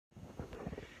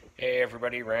Hey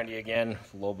everybody, Randy again,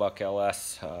 Lowbuck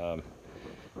LS.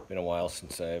 Been a while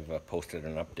since I've posted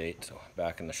an update, so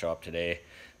back in the shop today.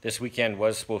 This weekend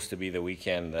was supposed to be the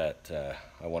weekend that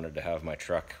I wanted to have my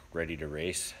truck ready to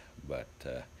race, but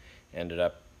ended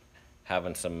up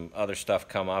having some other stuff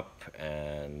come up,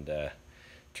 and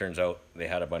turns out they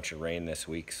had a bunch of rain this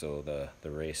week, so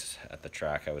the race at the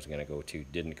track I was going to go to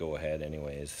didn't go ahead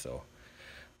anyways, so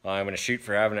I'm going to shoot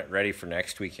for having it ready for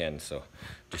next weekend. So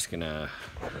I'm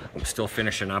still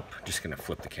finishing up. Just going to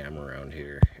flip the camera around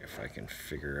here if I can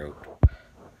figure out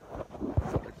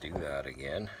how to do that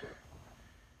again.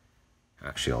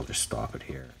 Actually, I'll just stop it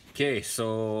here. Okay,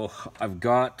 so I've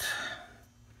got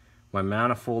my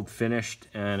manifold finished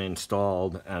and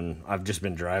installed, and I've just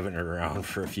been driving it around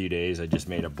for a few days. I just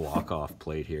made a block off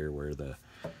plate here where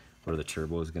the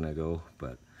turbo is going to go,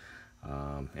 but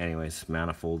anyways,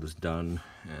 manifold is done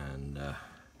and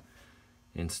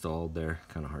installed there.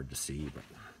 Kind of hard to see, but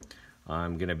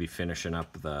I'm gonna be finishing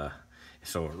up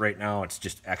so right now it's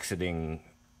just exiting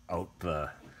out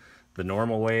the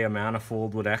normal way a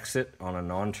manifold would exit on a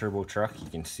non-turbo truck. You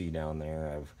can see down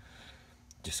there I've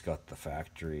just got the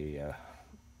factory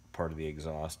part of the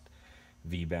exhaust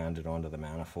V-banded onto the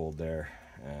manifold there,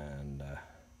 and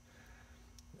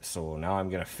so now I'm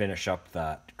going to finish up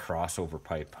that crossover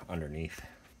pipe underneath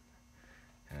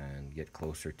and get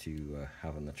closer to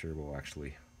having the turbo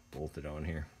actually bolted on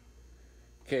here.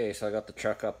 Okay, so I got the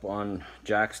truck up on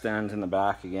jack stands in the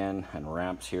back again and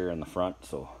ramps here in the front,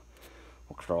 so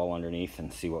we'll crawl underneath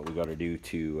and see what we got to do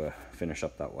to finish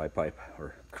up that Y pipe,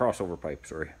 or crossover pipe,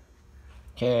 sorry.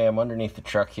 Okay, I'm underneath the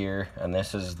truck here, and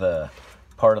this is the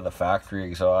part of the factory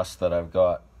exhaust that I've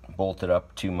got bolted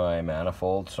up to my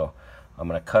manifold, so I'm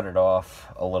going to cut it off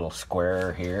a little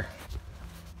square here,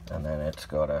 and then it's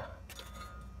got to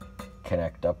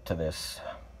connect up to this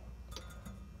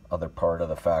other part of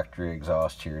the factory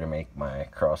exhaust here to make my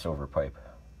crossover pipe.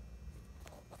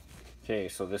 Okay,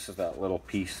 so this is that little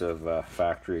piece of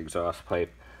factory exhaust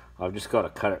pipe. I've just got to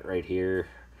cut it right here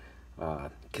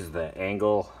because the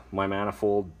angle my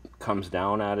manifold comes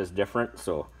down at is different,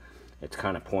 so it's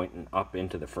kind of pointing up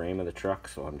into the frame of the truck,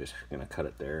 so I'm just going to cut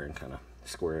it there and kind of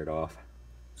square it off.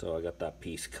 So I got that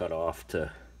piece cut off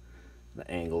to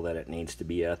the angle that it needs to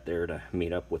be at there to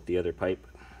meet up with the other pipe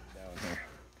down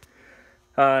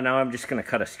here. Now I'm just going to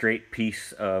cut a straight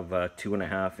piece of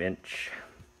 2.5 inch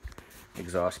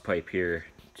exhaust pipe here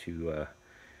to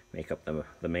make up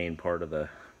the main part of the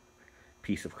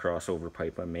piece of crossover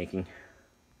pipe I'm making.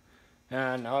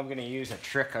 And now I'm going to use a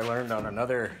trick I learned on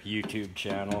another YouTube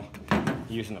channel,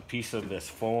 using a piece of this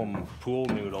foam pool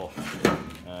noodle,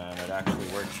 and it actually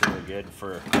works really good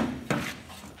for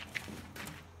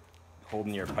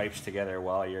holding your pipes together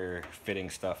while you're fitting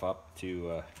stuff up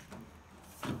to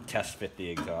test fit the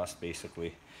exhaust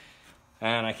basically.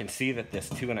 And I can see that this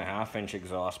 2.5 inch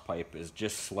exhaust pipe is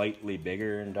just slightly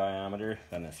bigger in diameter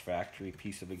than this factory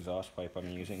piece of exhaust pipe I'm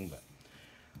using, but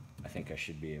I think I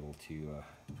should be able to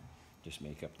just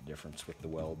make up the difference with the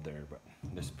weld there. But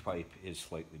this pipe is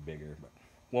slightly bigger, but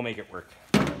we'll make it work.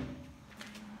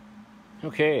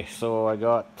 Okay, so I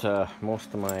got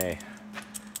most of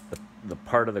the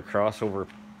part of the crossover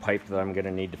pipe that I'm going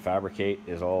to need to fabricate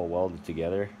is all welded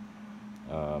together.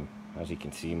 As you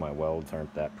can see, my welds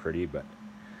aren't that pretty, but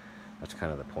that's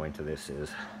kind of the point of this. Is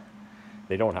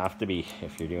they don't have to be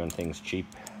if you're doing things cheap,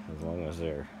 as long as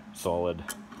they're solid.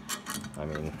 I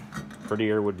mean,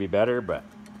 prettier would be better, but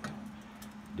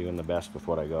doing the best with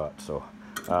what I got. So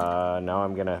now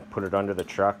I'm gonna put it under the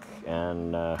truck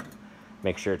and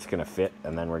make sure it's gonna fit,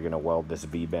 and then we're gonna weld this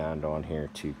V-band on here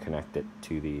to connect it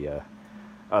to the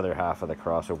other half of the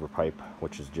crossover pipe,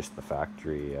 which is just the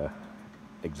factory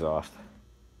exhaust.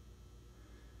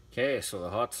 Okay, so the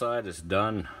hot side is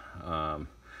done.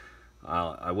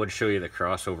 I would show you the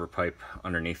crossover pipe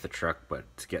underneath the truck, but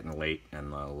it's getting late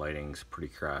and the lighting's pretty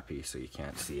crappy, so you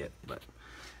can't see it.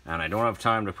 And I don't have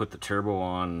time to put the turbo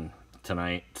on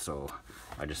tonight, so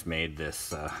I just made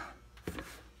this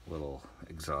little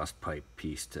exhaust pipe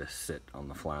piece to sit on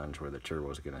the flange where the turbo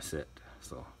is going to sit.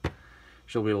 So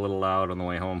she'll be a little loud on the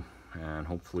way home, and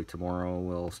hopefully tomorrow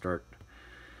we'll start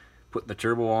putting the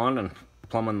turbo on and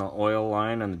plumbing the oil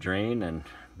line and the drain, and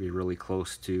be really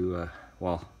close to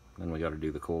well, then we got to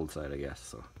do the cold side, I guess.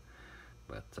 So,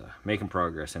 but making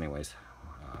progress anyways.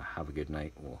 Have a good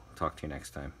night. We'll talk to you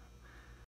next time.